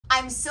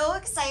I'm so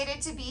excited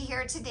to be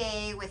here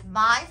today with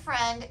my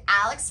friend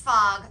Alex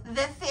Fogg,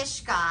 the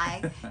fish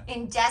guy,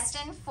 in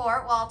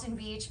Destin-Fort Walton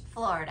Beach,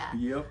 Florida.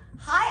 Yep.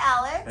 Hi,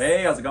 Alex.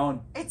 Hey, how's it going?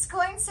 It's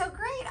going so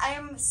great. I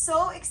am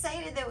so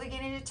excited that we're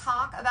getting to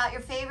talk about your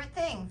favorite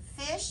thing,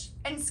 fish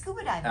and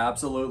scuba diving.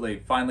 Absolutely.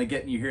 Finally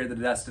getting you here to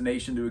the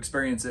destination to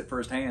experience it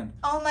firsthand.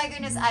 Oh my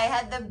goodness, I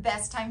had the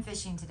best time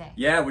fishing today.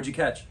 Yeah, what'd you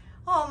catch?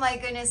 Oh my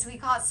goodness, we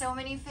caught so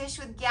many fish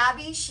with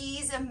Gaby.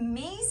 She's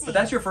amazing. But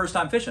that's your first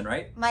time fishing,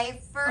 right? My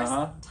first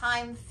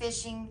time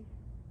fishing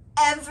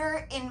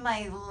ever in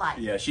my life.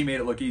 Yeah, she made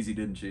it look easy,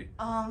 didn't she?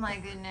 Oh my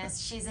goodness,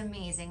 she's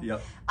amazing.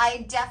 Yep.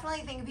 I definitely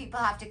think people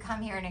have to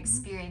come here and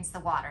experience the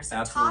water. So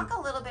Absolutely. talk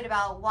a little bit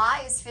about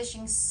why is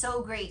fishing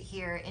so great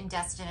here in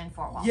Destin and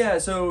Fort Walton? Yeah,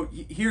 so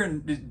here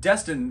in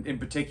Destin in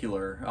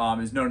particular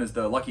is known as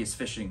the Luckiest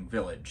Fishing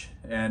Village.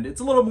 And it's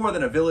a little more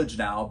than a village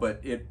now,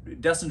 but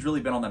Destin's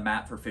really been on the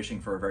map for fishing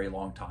for a very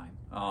long time.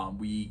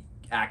 We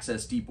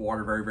access deep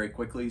water very, very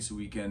quickly, so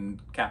we can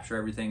capture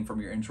everything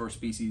from your inshore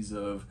species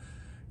of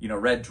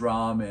red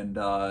drum and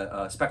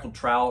speckled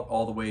trout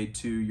all the way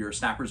to your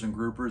snappers and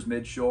groupers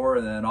midshore,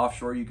 and then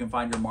offshore you can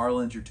find your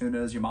marlins, your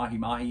tunas, your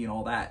mahi-mahi and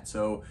all that.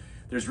 So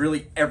there's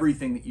really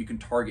everything that you can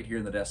target here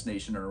in the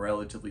destination in a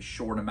relatively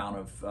short amount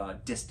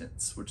of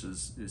distance, which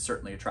is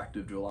certainly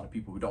attractive to a lot of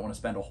people who don't want to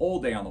spend a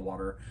whole day on the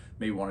water,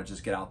 maybe want to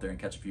just get out there and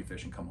catch a few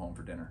fish and come home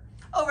for dinner.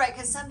 Oh, right,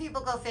 because some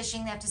people go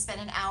fishing, they have to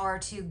spend an hour or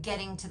two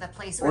getting to the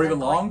place where or even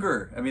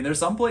longer. I mean, there's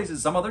some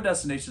places, some other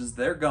destinations,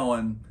 they're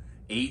going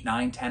 8,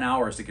 9, 10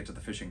 hours to get to the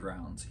fishing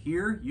grounds.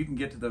 Here, you can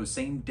get to those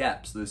same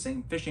depths, those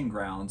same fishing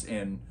grounds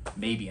in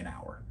maybe an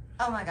hour.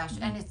 Oh my gosh,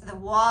 and the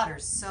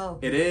water's so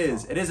beautiful.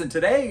 It is. And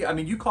today, I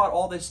mean, you caught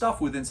all this stuff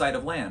within sight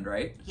of land,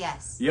 right?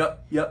 Yes.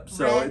 Yep.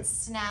 So red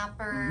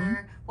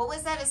snapper. What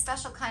was that? A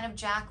special kind of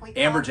jack we caught?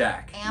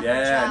 Amberjack. Amberjack.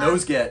 Yeah, and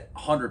those get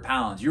 100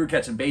 pounds. You were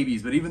catching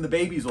babies, but even the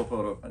babies will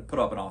put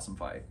up an awesome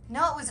fight.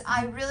 No, it was.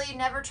 I really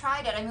never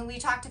tried it. I mean, we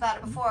talked about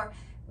it before.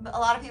 A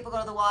lot of people go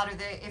to the water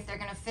if they're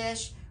going to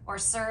fish or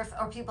surf,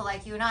 or people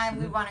like you and I,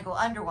 we want to go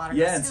underwater.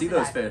 Yeah, and see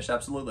those fish.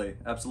 Absolutely.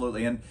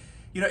 And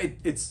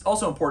it's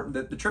also important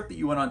that the trip that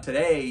you went on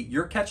today,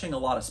 you're catching a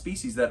lot of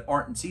species that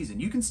aren't in season.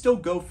 You can still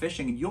go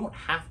fishing and you don't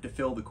have to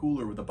fill the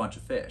cooler with a bunch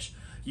of fish.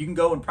 You can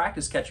go and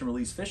practice catch and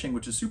release fishing,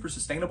 which is super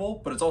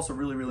sustainable, but it's also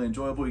really, really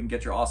enjoyable. You can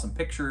get your awesome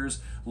pictures,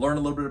 learn a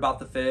little bit about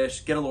the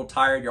fish, get a little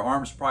tired, your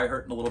arms are probably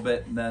hurting a little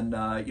bit, and then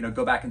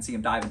go back and see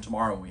them diving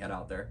tomorrow when we head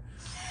out there.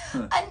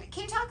 And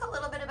can you talk a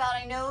little bit about,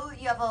 I know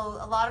you have a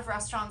lot of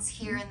restaurants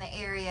here in the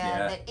area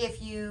that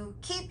if you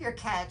keep your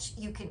catch,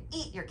 you can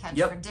eat your catch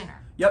for dinner.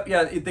 Yep,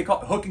 yeah, they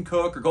call it hook and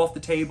cook or go off the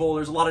table.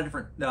 There's a lot of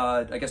different,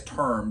 I guess,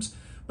 terms.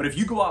 But if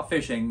you go out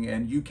fishing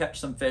and you catch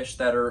some fish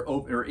that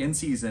are in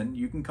season,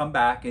 you can come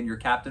back and your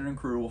captain and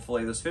crew will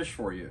fillet those fish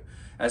for you.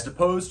 As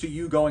opposed to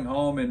you going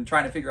home and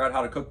trying to figure out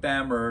how to cook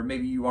them, or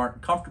maybe you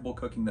aren't comfortable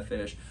cooking the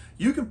fish,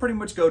 you can pretty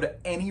much go to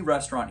any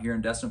restaurant here in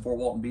Destin-Fort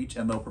Walton Beach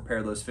and they'll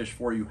prepare those fish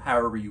for you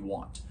however you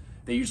want.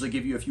 They usually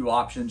give you a few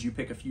options. You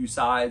pick a few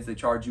sides, they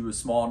charge you a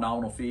small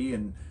nominal fee,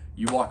 and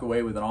you walk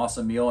away with an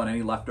awesome meal and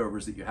any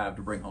leftovers that you have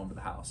to bring home to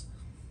the house.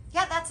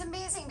 Yeah, that's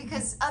amazing,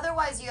 because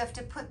otherwise you have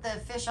to put the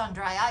fish on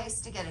dry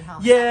ice to get it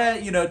home.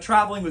 Yeah,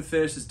 traveling with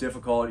fish is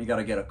difficult. You got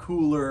to get a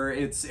cooler.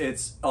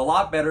 It's a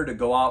lot better to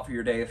go out for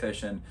your day of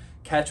fishing,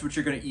 catch what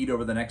you're going to eat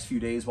over the next few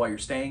days while you're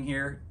staying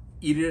here,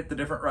 eat it at the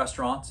different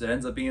restaurants. It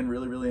ends up being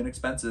really, really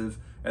inexpensive,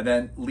 and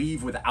then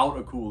leave without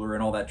a cooler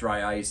and all that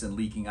dry ice and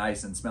leaking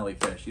ice and smelly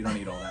fish. You don't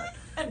need all that.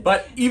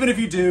 But even if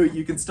you do,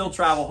 you can still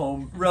travel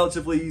home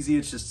relatively easy.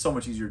 It's just so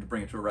much easier to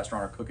bring it to a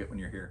restaurant or cook it when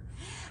you're here.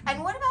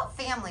 And what about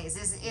families?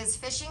 Is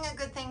fishing a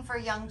good thing for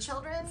young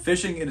children?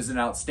 Fishing is an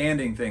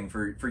outstanding thing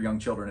for young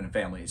children and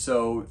families.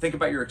 So think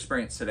about your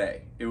experience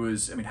today. It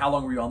was, how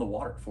long were you on the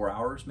water? 4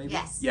 hours maybe?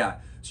 Yes. Yeah.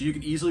 So you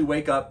can easily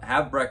wake up,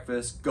 have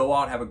breakfast, go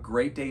out, have a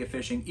great day of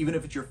fishing. Even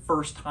if it's your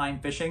first time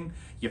fishing,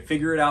 you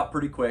figure it out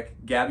pretty quick.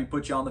 Gaby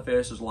puts you on the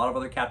fish. There's a lot of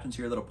other captains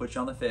here that'll put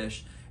you on the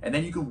fish. And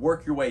then you can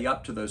work your way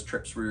up to those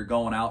trips where you're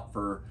going out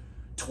for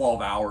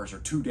 12 hours or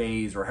 2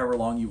 days or however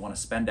long you want to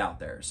spend out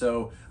there.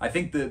 So I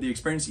think the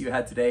experience that you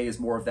had today is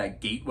more of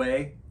that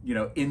gateway,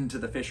 into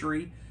the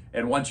fishery.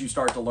 And once you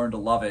start to learn to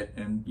love it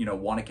and,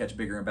 want to catch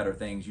bigger and better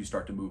things, you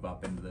start to move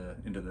up into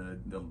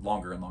the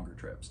longer and longer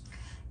trips.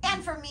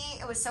 And for me,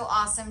 it was so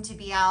awesome to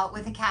be out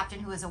with a captain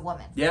who is a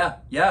woman.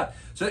 Yeah.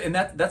 So, and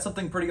that's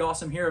something pretty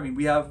awesome here.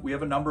 We have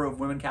a number of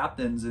women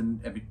captains,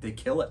 and they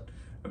kill it.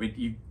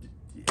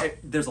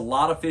 There's a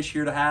lot of fish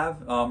here to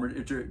have,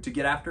 to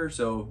get after.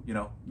 So,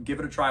 give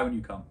it a try when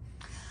you come.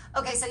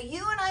 Okay, so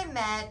you and I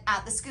met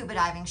at the scuba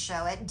diving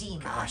show at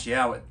DEMA. Gosh,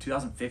 yeah, what,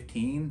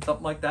 2015,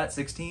 something like that,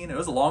 16? It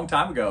was a long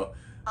time ago.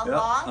 A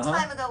long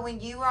time ago,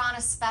 when you were on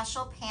a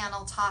special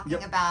panel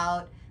talking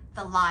about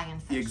the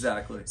lionfish.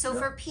 Exactly. So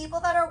for people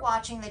that are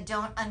watching that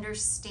don't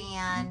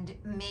understand,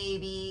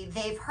 maybe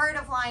they've heard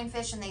of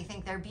lionfish and they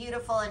think they're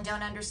beautiful and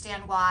don't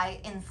understand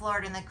why in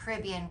Florida and the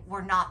Caribbean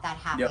we're not that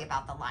happy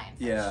about the lionfish.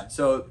 Yeah.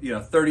 So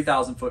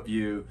 30,000 foot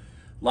view.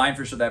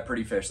 Lionfish are that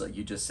pretty fish, like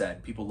you just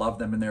said. People love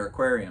them in their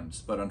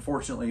aquariums, but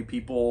unfortunately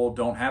people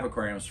don't have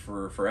aquariums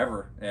for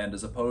forever. And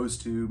as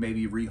opposed to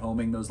maybe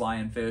rehoming those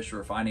lionfish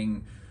or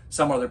finding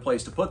some other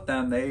place to put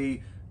them,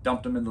 they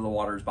dumped them into the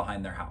waters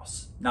behind their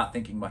house, not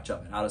thinking much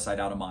of it, out of sight,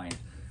 out of mind.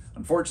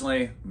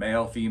 Unfortunately,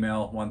 male,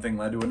 female, one thing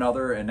led to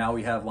another, and now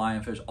we have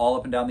lionfish all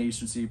up and down the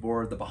eastern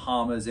seaboard, the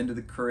Bahamas, into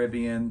the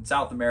Caribbean,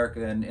 South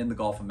America, and in the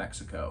Gulf of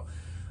Mexico.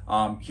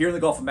 Here in the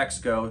Gulf of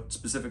Mexico,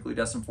 specifically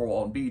Destin-Fort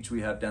Walton Beach,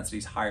 we have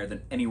densities higher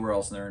than anywhere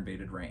else in their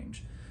invaded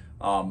range.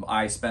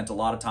 I spent a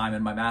lot of time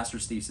in my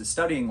master's thesis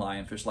studying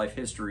lionfish life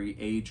history,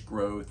 age,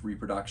 growth,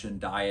 reproduction,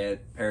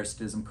 diet,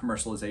 parasitism,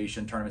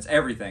 commercialization, tournaments,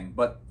 everything.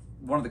 But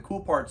one of the cool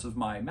parts of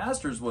my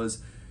master's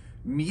was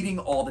meeting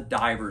all the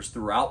divers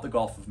throughout the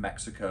Gulf of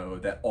Mexico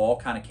that all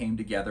kind of came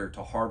together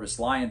to harvest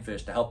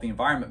lionfish to help the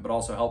environment, but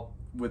also help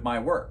with my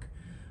work.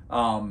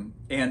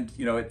 And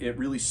you know, it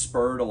really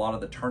spurred a lot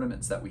of the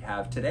tournaments that we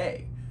have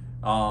today.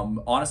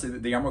 Honestly,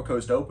 the Emerald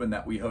Coast Open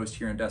that we host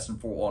here in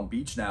Destin-Fort Walton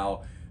Beach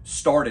now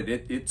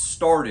it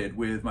started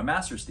with my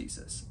master's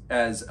thesis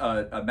as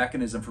a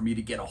mechanism for me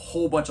to get a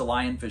whole bunch of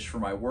lionfish for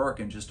my work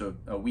in just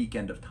a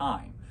weekend of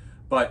time.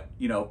 But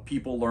you know,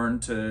 people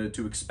learn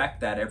to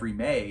expect that every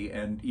May,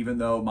 and even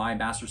though my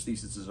master's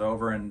thesis is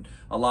over and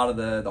a lot of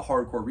the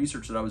hardcore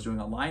research that I was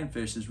doing on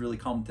lionfish has really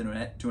come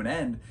to an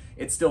end,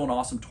 it's still an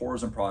awesome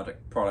tourism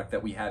product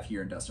that we have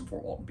here in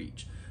Destin-Fort Walton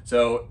Beach.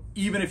 So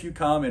even if you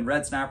come and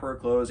red snapper are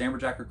closed,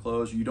 amberjack are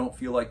closed, or you don't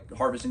feel like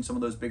harvesting some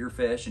of those bigger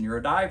fish and you're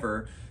a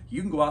diver, you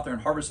can go out there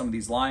and harvest some of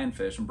these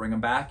lionfish and bring them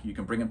back. You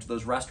can bring them to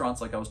those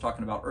restaurants like I was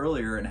talking about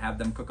earlier and have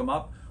them cook them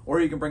up, or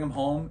you can bring them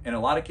home. In a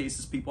lot of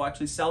cases, people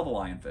actually sell the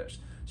lionfish.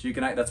 So you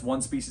can, that's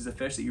one species of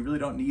fish that you really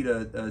don't need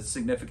a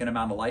significant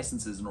amount of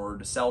licenses in order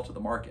to sell to the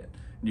market.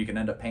 And you can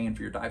end up paying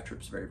for your dive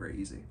trips very, very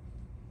easy.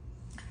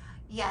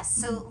 Yes,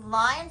 so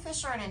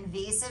lionfish are an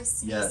invasive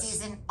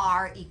species in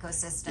our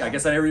ecosystem. Yeah, I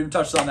guess I never even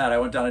touched on that. I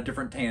went down a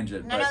different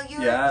tangent. No,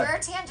 your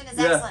tangent is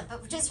excellent.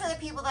 But just for the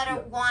people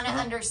that want to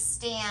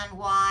understand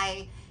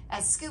why,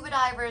 as scuba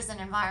divers and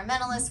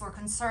environmentalists, we're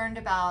concerned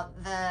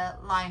about the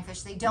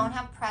lionfish. They don't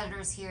have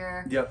predators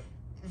here. Yep.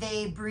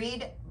 They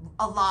breed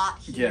a lot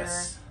here.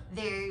 Yes.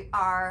 They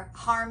are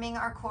harming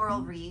our coral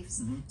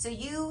reefs. So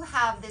you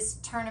have this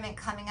tournament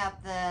coming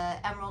up,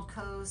 the Emerald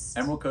Coast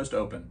Open. Coast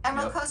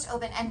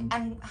Open.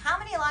 And how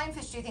many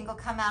lionfish do you think will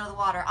come out of the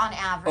water on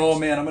average? Oh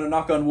man, I'm going to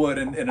knock on wood,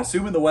 and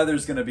assuming the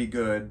weather's going to be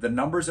good, the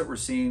numbers that we're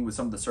seeing with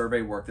some of the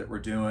survey work that we're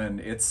doing,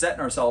 it's setting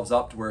ourselves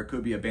up to where it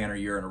could be a banner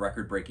year and a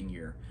record-breaking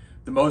year.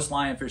 The most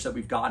lionfish that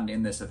we've gotten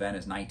in this event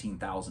is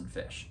 19,000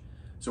 fish.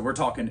 So we're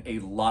talking a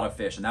lot of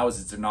fish, and that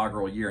was its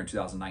inaugural year in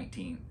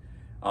 2019.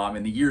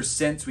 In the years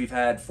since, we've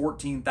had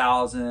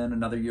 14,000.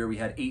 Another year we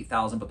had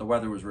 8,000, but the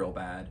weather was real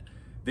bad.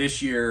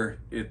 This year,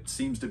 it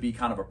seems to be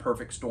kind of a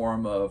perfect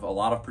storm of a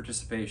lot of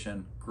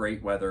participation,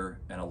 great weather,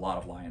 and a lot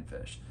of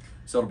lionfish.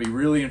 So it'll be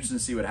really interesting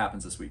to see what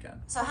happens this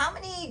weekend. So how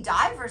many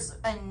divers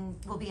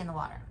will be in the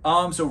water?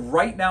 So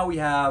right now we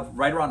have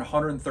right around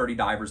 130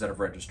 divers that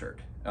have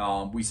registered.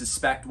 We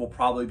suspect we'll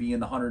probably be in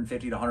the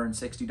 150 to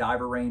 160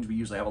 diver range. We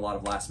usually have a lot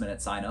of last minute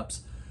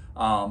signups.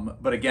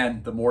 But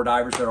again, the more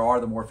divers there are,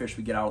 the more fish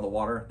we get out of the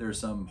water. There's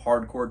some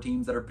hardcore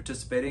teams that are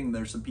participating.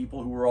 There's some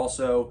people who are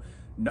also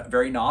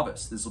very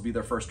novice. This will be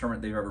their first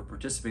tournament they've ever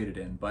participated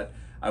in. But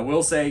I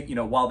will say, you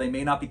know, while they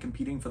may not be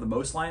competing for the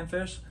most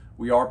lionfish,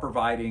 we are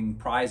providing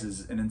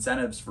prizes and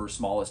incentives for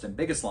smallest and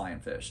biggest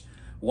lionfish.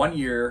 One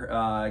year,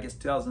 I guess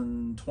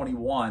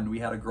 2021, we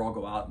had a girl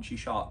go out and she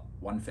shot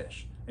one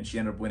fish, and she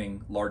ended up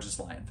winning largest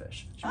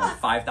lionfish. She won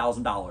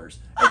 $5,000,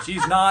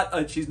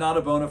 and she's not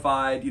a bona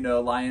fide, you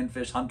know,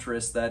 lionfish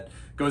huntress that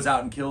goes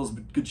out and kills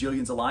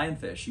gajillions of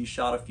lionfish. She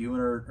shot a few in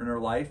her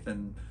life,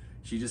 and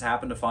she just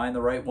happened to find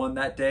the right one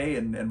that day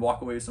and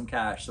walk away with some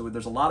cash. So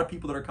there's a lot of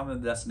people that are coming to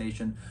the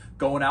destination,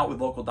 going out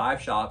with local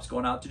dive shops,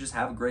 going out to just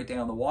have a great day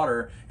on the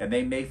water, and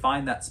they may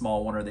find that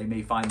small one or they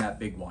may find that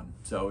big one.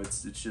 So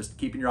it's just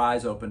keeping your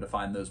eyes open to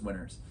find those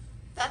winners.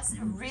 That's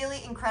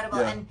really incredible.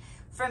 Yeah. And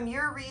from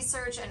your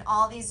research and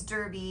all these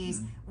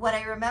derbies, what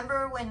I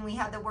remember when we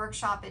had the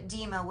workshop at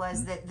DEMA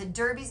was that the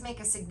derbies make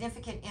a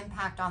significant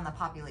impact on the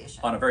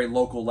population. On a very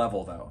local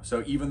level, though.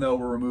 So even though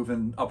we're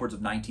removing upwards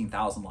of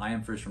 19,000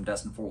 lionfish from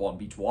Destin-Fort Walton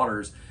Beach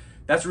waters,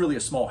 that's really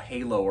a small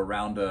halo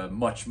around a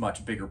much,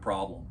 much bigger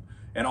problem.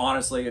 And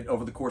honestly,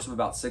 over the course of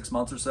about 6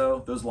 months or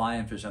so, those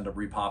lionfish end up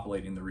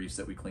repopulating the reefs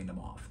that we clean them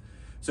off.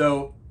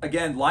 So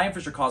again,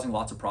 lionfish are causing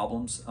lots of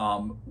problems.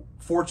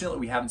 Fortunately,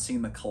 we haven't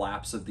seen the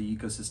collapse of the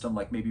ecosystem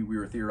like maybe we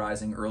were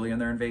theorizing early in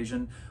their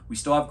invasion. We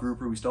still have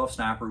grouper, we still have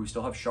snapper, we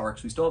still have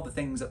sharks, we still have the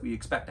things that we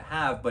expect to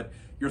have, but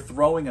you're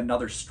throwing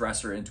another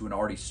stressor into an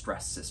already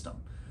stressed system.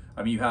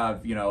 I mean, you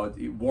have, you know,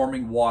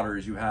 warming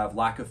waters, you have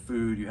lack of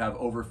food, you have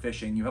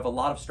overfishing, you have a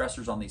lot of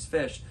stressors on these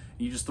fish,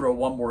 and you just throw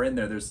one more in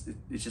there, it's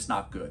just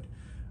not good.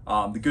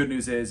 The good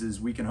news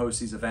is we can host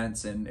these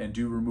events and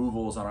do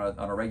removals on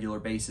a regular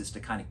basis to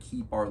kind of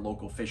keep our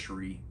local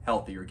fishery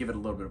healthy or give it a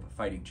little bit of a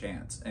fighting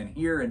chance. And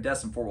here in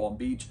Destin-Fort Walton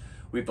Beach,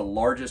 we have the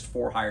largest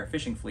for-hire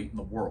fishing fleet in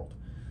the world,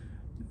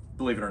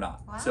 believe it or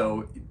not. Wow.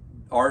 So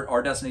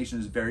our destination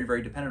is very,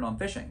 very dependent on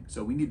fishing.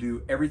 So we need to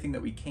do everything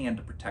that we can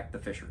to protect the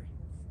fishery.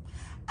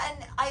 And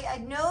I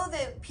know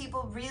that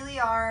people really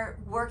are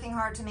working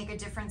hard to make a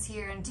difference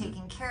here and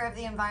taking care of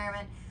the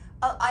environment.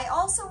 I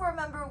also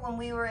remember when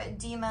we were at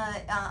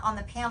DEMA on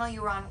the panel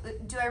you were on,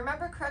 do I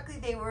remember correctly,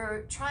 they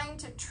were trying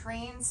to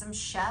train some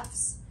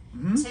chefs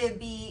to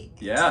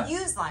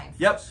use lionfish?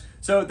 Yep.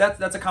 So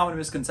that's a common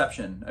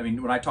misconception. I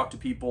mean, when I talk to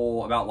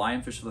people about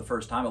lionfish for the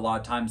first time, a lot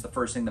of times the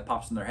first thing that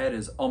pops in their head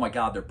is, oh my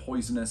God, they're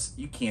poisonous.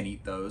 You can't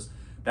eat those.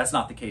 That's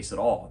not the case at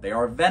all. They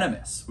are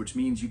venomous, which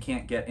means you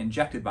can't get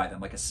injected by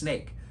them like a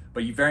snake.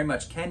 But you very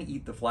much can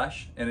eat the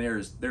flesh, and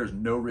there's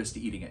no risk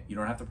to eating it. You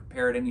don't have to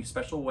prepare it any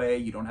special way.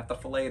 You don't have to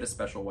fillet it a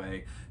special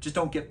way. Just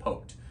don't get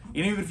poked. And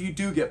even if you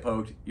do get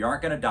poked, you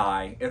aren't going to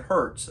die. It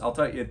hurts. I'll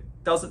tell you,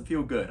 it doesn't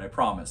feel good, I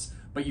promise.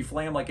 But you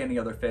fillet them like any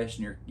other fish,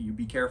 and you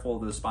be careful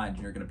of those spines,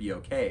 and you're going to be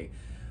okay.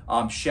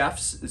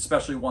 Chefs,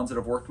 especially ones that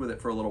have worked with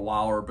it for a little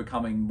while, are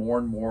becoming more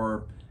and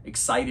more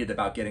excited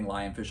about getting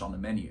lionfish on the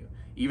menu.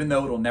 Even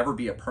though it'll never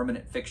be a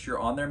permanent fixture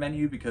on their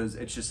menu because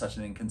it's just such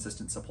an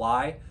inconsistent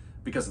supply,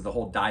 because of the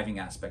whole diving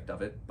aspect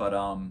of it. But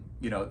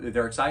you know,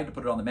 they're excited to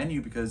put it on the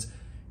menu because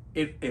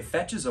it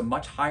fetches a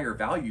much higher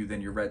value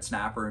than your red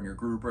snapper and your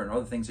grouper and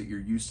other things that you're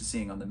used to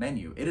seeing on the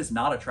menu. It is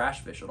not a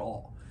trash fish at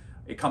all.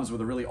 It comes with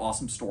a really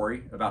awesome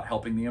story about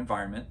helping the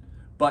environment,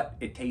 but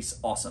it tastes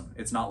awesome.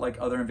 It's not like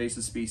other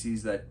invasive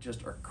species that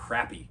just are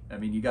crappy. I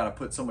mean, you gotta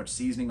put so much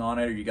seasoning on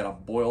it, or you gotta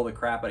boil the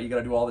crap out of it. You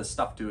gotta do all this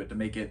stuff to it to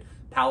make it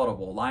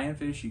palatable.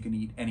 Lionfish you can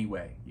eat any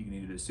way. You can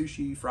eat it as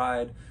sushi,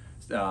 fried,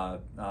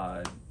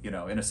 you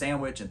know, in a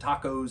sandwich and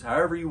tacos,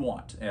 however you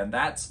want. And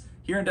that's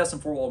here in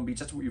Destin-Fort Walton Beach.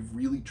 That's what we've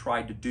really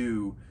tried to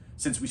do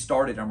since we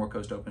started Emerald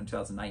Coast Open in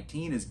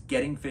 2019, is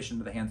getting fish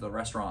into the hands of the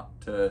restaurant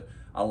to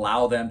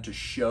allow them to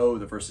show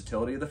the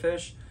versatility of the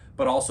fish,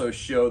 but also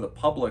show the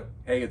public,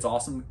 hey, it's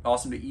awesome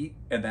to eat,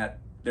 and that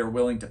they're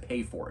willing to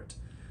pay for it.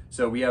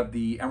 So we have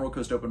the Emerald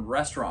Coast Open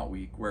Restaurant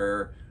Week,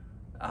 where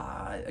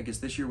I guess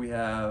this year we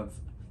have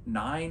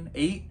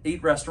eight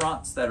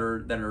restaurants that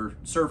are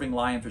serving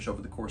lionfish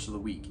over the course of the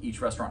week.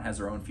 Each restaurant has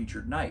their own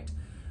featured night.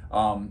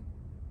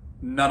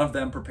 None of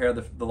them prepare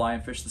the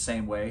lionfish the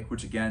same way,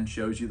 which again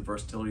shows you the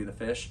versatility of the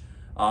fish.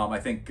 I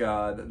think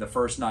the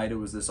first night it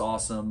was this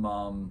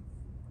awesome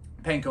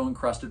panko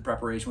encrusted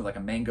preparation with like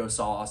a mango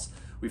sauce.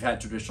 We've had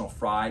traditional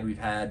fried. We've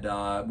had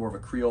more of a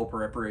Creole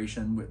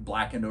preparation with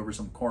blackened over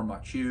some corn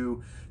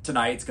machu.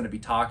 Tonight it's going to be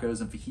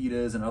tacos and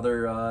fajitas and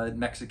other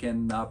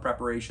Mexican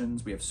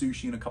preparations. We have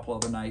sushi and a couple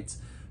other nights.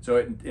 So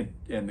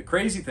and the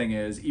crazy thing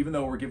is, even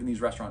though we're giving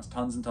these restaurants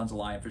tons and tons of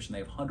lionfish and they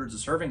have hundreds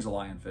of servings of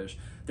lionfish,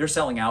 they're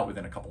selling out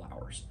within a couple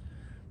hours.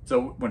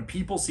 So when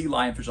people see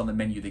lionfish on the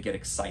menu, they get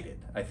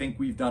excited. I think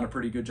we've done a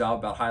pretty good job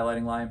about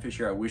highlighting lionfish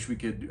here. I wish we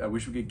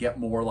could get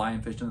more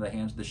lionfish into the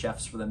hands of the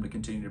chefs for them to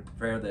continue to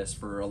prepare this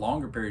for a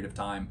longer period of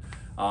time.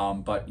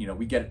 But you know,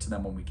 we get it to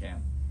them when we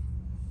can.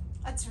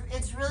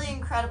 It's really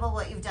incredible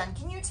what you've done.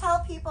 Can you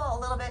tell people a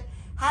little bit,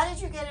 how did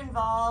you get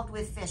involved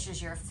with fish?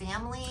 Is your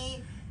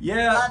family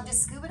love to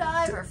scuba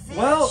dive or fish?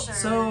 Well,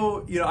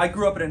 so you know, I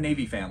grew up in a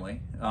Navy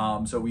family,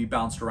 so we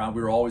bounced around.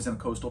 We were always in a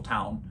coastal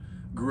town.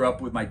 Grew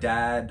up with my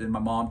dad and my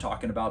mom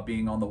talking about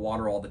being on the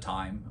water all the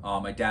time.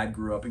 My dad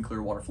grew up in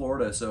Clearwater,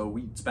 Florida, so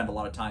we'd spend a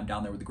lot of time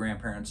down there with the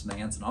grandparents and the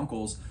aunts and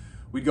uncles.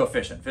 We'd go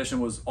fishing.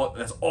 Fishing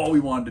that's all we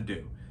wanted to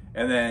do.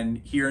 And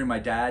then hearing my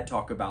dad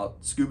talk about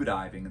scuba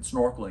diving and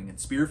snorkeling and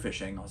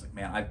spearfishing, I was like,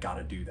 man, I've got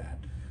to do that.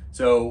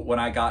 So when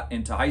I got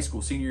into high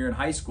school, senior year in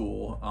high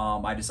school,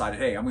 I decided,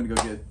 hey, I'm going to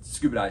go get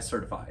scuba dive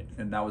certified.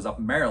 And that was up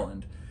in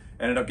Maryland.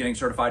 Ended up getting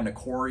certified in a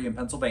quarry in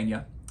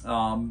Pennsylvania.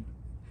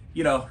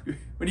 You know,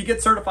 when you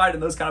get certified in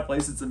those kind of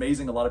places, it's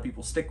amazing. A lot of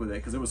people stick with it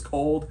because it was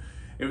cold.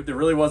 There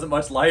really wasn't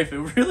much life.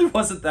 It really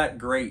wasn't that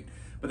great.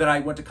 But then I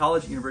went to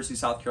college at University of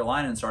South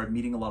Carolina and started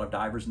meeting a lot of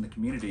divers in the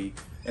community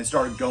and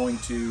started going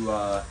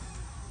to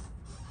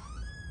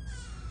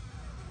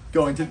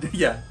the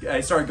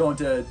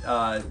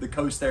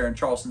coast there in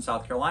Charleston,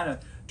 South Carolina,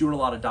 doing a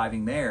lot of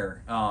diving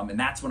there. And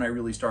that's when I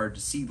really started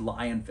to see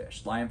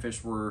lionfish.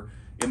 Lionfish were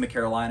in the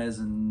Carolinas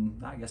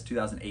in, I guess,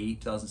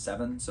 2008,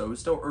 2007. So it was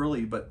still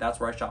early, but that's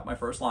where I shot my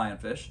first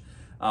lionfish.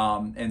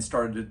 And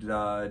started,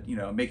 you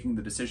know, making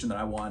the decision that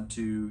I wanted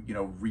to, you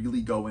know,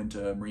 really go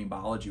into marine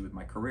biology with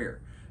my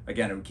career.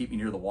 Again, it would keep me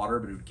near the water,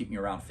 but it would keep me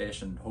around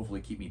fish and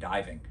hopefully keep me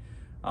diving.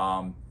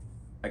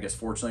 I guess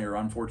fortunately or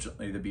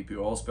unfortunately, the BP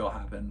oil spill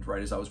happened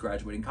right as I was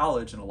graduating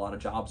college, and a lot of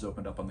jobs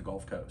opened up on the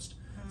Gulf Coast.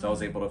 So I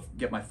was able to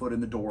get my foot in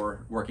the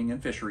door working in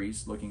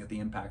fisheries, looking at the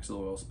impacts of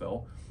the oil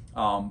spill.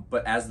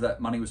 But as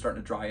that money was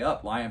starting to dry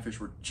up, lionfish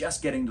were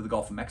just getting to the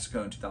Gulf of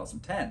Mexico in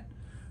 2010.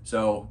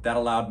 So that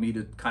allowed me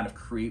to kind of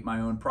create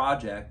my own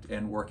project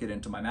and work it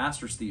into my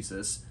master's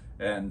thesis.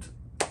 And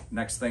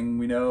next thing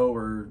we know,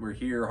 we're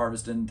here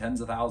harvesting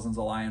tens of thousands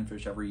of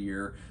lionfish every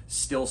year,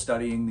 still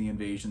studying the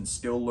invasion,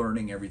 still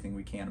learning everything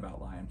we can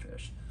about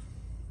lionfish.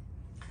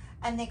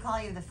 And they call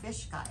you the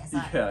fish guy, is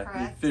that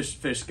correct?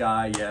 Fish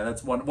guy, yeah,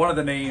 that's one of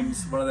the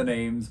names,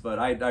 but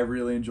I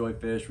really enjoy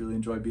fish, really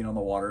enjoy being on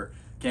the water.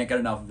 Can't get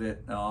enough of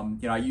it. You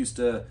know, I used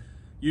to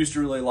Used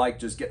to really like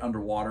just getting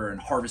underwater and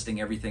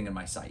harvesting everything in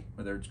my sight,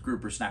 whether it's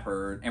grouper,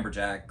 snapper,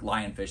 amberjack,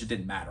 lionfish, it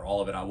didn't matter.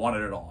 All of it, I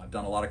wanted it all. I've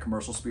done a lot of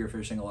commercial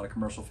spearfishing, a lot of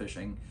commercial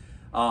fishing.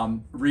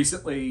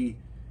 Recently,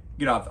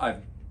 you know,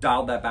 I've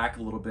dialed that back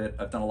a little bit.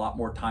 I've done a lot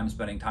more time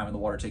spending time in the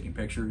water, taking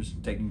pictures,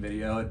 taking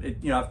video.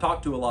 You know, I've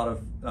talked to a lot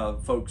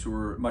of folks who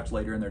are much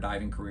later in their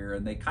diving career,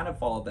 and they kind of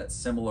followed that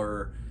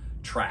similar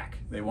track.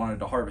 They wanted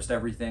to harvest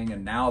everything,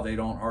 and now they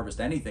don't harvest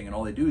anything, and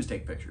all they do is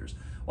take pictures.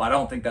 Well, I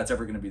don't think that's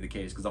ever going to be the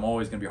case, because I'm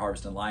always going to be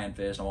harvesting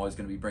lionfish. I'm always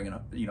going to be bringing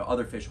up, you know,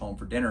 other fish home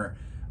for dinner.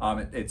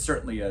 It's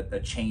certainly a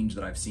change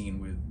that I've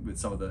seen with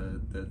some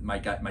of my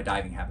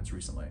diving habits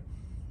recently.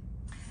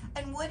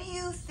 And what do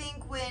you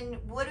think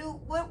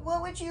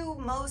what would you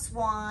most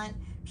want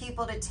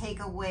people to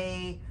take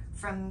away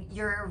from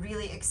your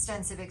really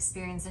extensive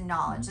experience and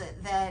knowledge?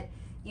 That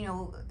you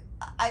know,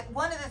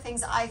 one of the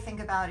things I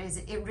think about is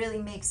it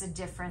really makes a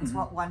difference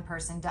what one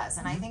person does.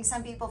 And I think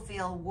some people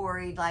feel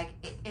worried, like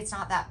it's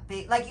not that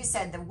big. Like you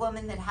said, the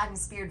woman that hadn't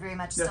speared very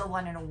much still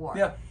won an award.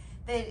 Yeah.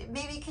 That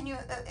maybe can you,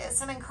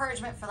 some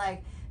encouragement for,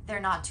 like, they're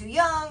not too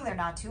young, they're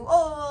not too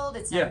old,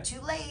 it's never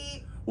too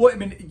late. Well, I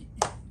mean,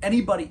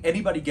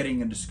 anybody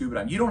getting into scuba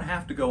diving, you don't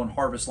have to go and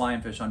harvest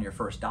lionfish on your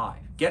first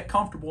dive. Get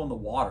comfortable in the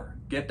water,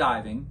 get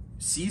diving,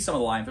 see some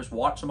of the lionfish,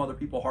 watch some other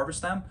people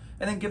harvest them,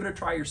 and then give it a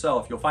try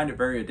yourself. You'll find it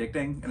very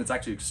addicting, and it's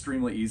actually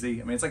extremely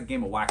easy. I mean, it's like a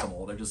game of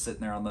whack-a-mole. They're just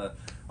sitting there on the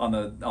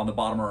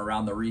bottom or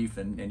around the reef,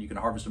 and you can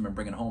harvest them and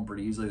bring it home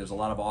pretty easily. There's a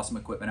lot of awesome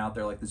equipment out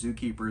there, like the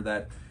Zookeeper,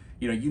 that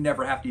you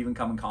never have to even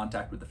come in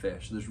contact with the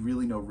fish. There's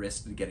really no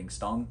risk to getting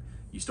stung.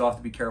 You still have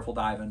to be careful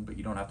diving, but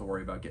you don't have to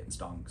worry about getting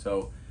stung.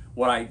 So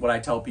what I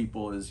tell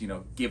people is,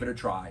 give it a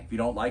try. If you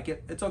don't like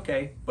it, it's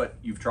okay, but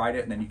you've tried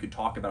it, and then you could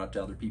talk about it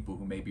to other people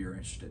who maybe are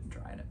interested in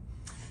trying it.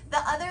 The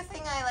other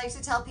thing I like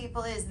to tell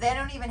people is they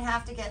don't even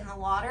have to get in the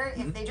water.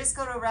 If they just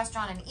go to a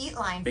restaurant and eat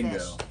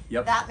lionfish,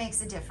 that makes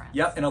a difference.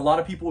 Yep, and a lot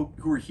of people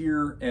who are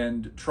here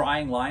and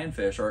trying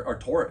lionfish are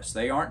tourists.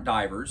 They aren't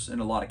divers in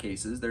a lot of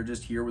cases. They're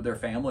just here with their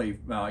family,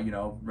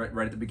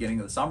 right at the beginning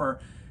of the summer,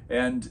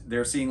 and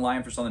they're seeing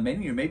lionfish on the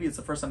menu. Maybe it's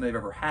the first time they've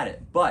ever had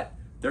it, but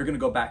they're going to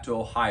go back to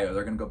Ohio,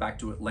 they're going to go back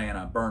to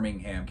Atlanta,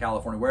 Birmingham,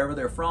 California, wherever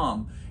they're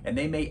from, and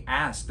they may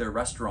ask their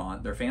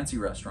restaurant, their fancy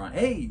restaurant,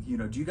 hey,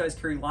 do you guys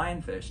carry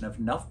lionfish? And if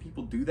enough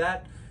people do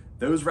that,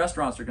 those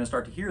restaurants are going to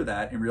start to hear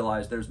that and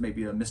realize there's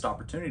maybe a missed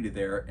opportunity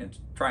there and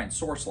try and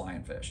source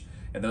lionfish.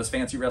 And those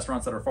fancy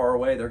restaurants that are far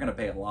away, they're going to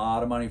pay a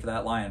lot of money for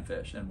that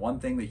lionfish. And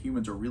one thing that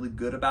humans are really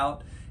good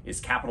about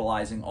is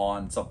capitalizing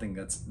on something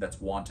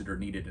that's wanted or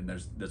needed, and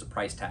there's a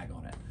price tag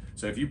on it.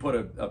 So if you put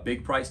a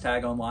big price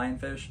tag on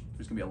lionfish,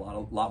 there's going to be a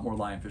lot more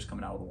lionfish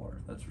coming out of the water.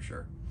 That's for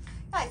sure.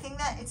 I think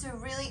that it's a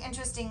really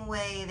interesting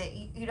way that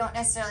you don't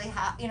necessarily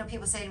have,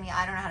 people say to me,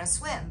 I don't know how to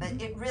swim, but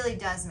it really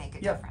does make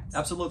a difference.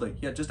 Absolutely.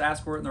 Yeah, just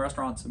ask for it in the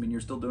restaurants. I mean, you're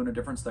still doing a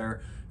difference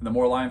there. And the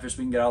more lionfish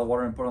we can get out of the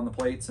water and put on the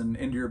plates and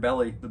into your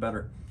belly, the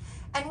better.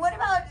 And what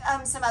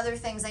about some other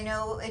things? I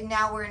know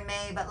now we're in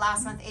May, but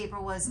last month,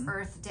 April, was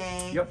Earth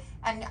Day. Yep.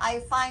 And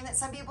I find that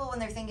some people, when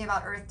they're thinking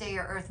about Earth Day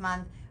or Earth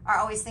Month, are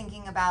always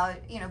thinking about,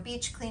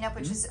 beach cleanup,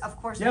 which is, of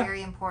course,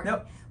 very important.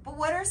 Yep. But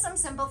what are some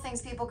simple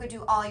things people could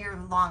do all year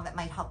long that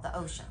might help the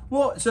ocean?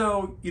 Well,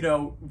 so,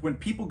 when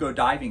people go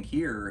diving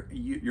here,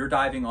 you're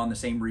diving on the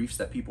same reefs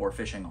that people are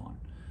fishing on.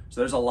 So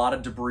there's a lot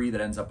of debris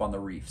that ends up on the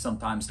reef.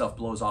 Sometimes stuff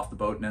blows off the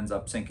boat and ends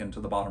up sinking to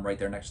the bottom right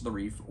there next to the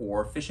reef,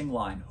 or fishing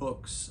line,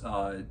 hooks,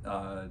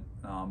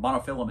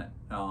 monofilament,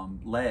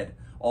 lead,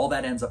 all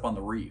that ends up on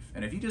the reef.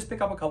 And if you just pick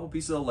up a couple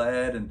pieces of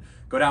lead and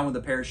go down with a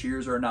pair of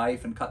shears or a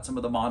knife and cut some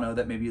of the mono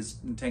that maybe is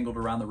entangled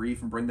around the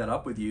reef and bring that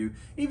up with you,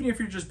 even if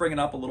you're just bringing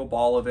up a little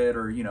ball of it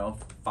or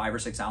 5 or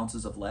 6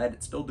 ounces of lead,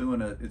 it's still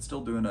doing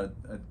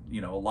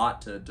a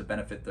lot to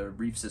benefit the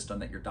reef system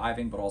that you're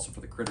diving, but also for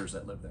the critters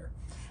that live there.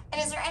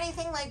 And is there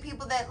anything, like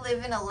people that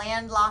live in a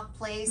landlocked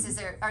place,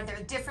 are there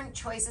different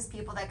choices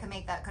people that could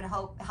make that could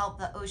help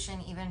the ocean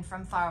even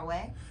from far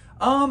away?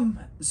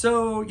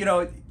 So,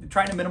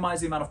 trying to minimize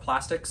the amount of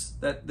plastics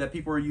that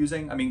people are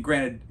using. I mean,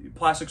 granted,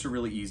 plastics are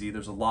really easy.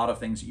 There's a lot of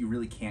things that you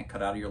really can't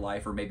cut out of your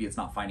life, or maybe it's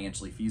not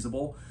financially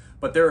feasible.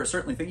 But there are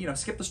certainly things,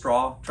 skip the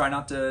straw. Try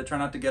not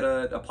to get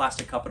a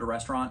plastic cup at a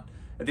restaurant.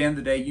 At the end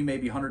of the day, you may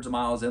be hundreds of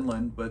miles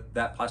inland, but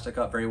that plastic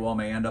cup very well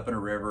may end up in a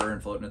river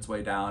and floating its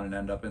way down and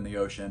end up in the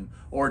ocean,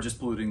 or just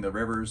polluting the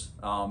rivers,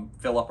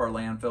 fill up our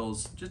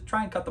landfills. Just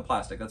try and cut the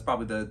plastic. That's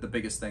probably the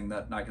biggest thing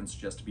that I can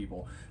suggest to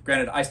people.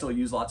 Granted, I still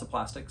use lots of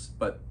plastics,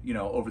 but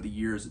over the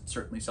years, it's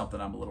certainly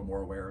something I'm a little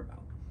more aware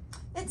about.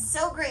 It's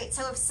so great.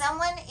 So if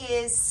someone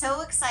is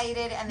so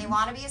excited and they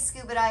want to be a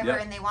scuba diver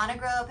and they want to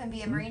grow up and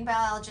be a marine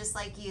biologist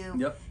like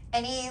you,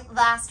 any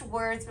last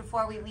words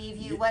before we leave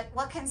you?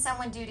 What can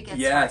someone do to get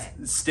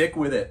started? Stick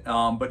with it.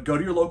 But go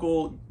to your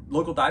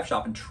local dive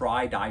shop and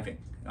try diving.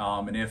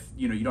 And if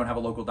you don't have a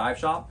local dive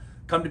shop,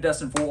 come to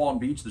Destin-Fort Walton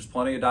Beach. There's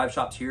plenty of dive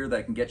shops here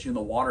that can get you in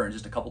the water in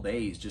just a couple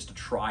days just to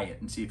try it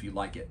and see if you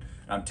like it.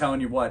 And I'm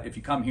telling you what, if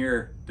you come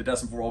here to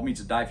Destin-Fort Walton Beach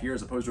to dive here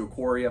as opposed to a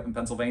quarry up in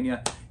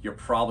Pennsylvania, you're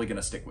probably going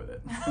to stick with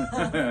it.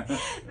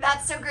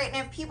 That's so great.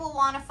 And if people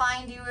want to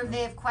find you, if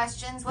they have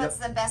questions, what's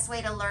the best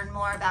way to learn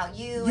more about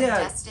you and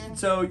Destin?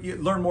 So you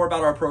learn more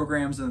about our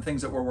programs and the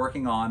things that we're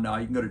working on.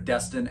 You can go to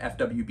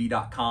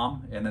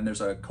destinfwb.com, and then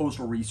there's a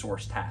coastal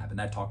resource tab, and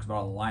that talks about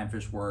all the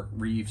lionfish work,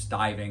 reefs,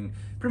 diving,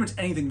 pretty much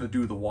anything to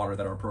do with the water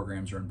that our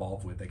programs are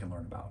involved with, they can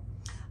learn about.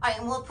 All right,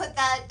 and we'll put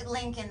that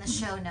link in the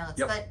show notes.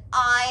 But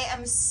I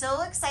am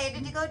so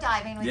excited to go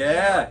diving with you.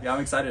 Yeah, I'm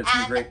excited. It's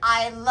going to be great.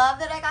 I love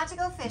that I got to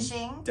go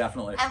fishing.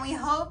 Definitely. And we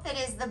hope that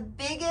is the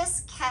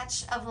biggest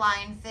catch of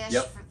lionfish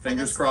for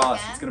Fingers this crossed.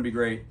 weekend. It's going to be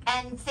great.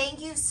 And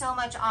thank you so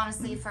much,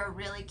 honestly, for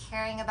really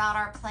caring about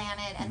our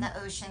planet and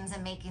the oceans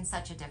and making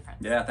such a difference.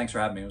 Yeah, thanks for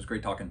having me. It was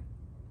great talking.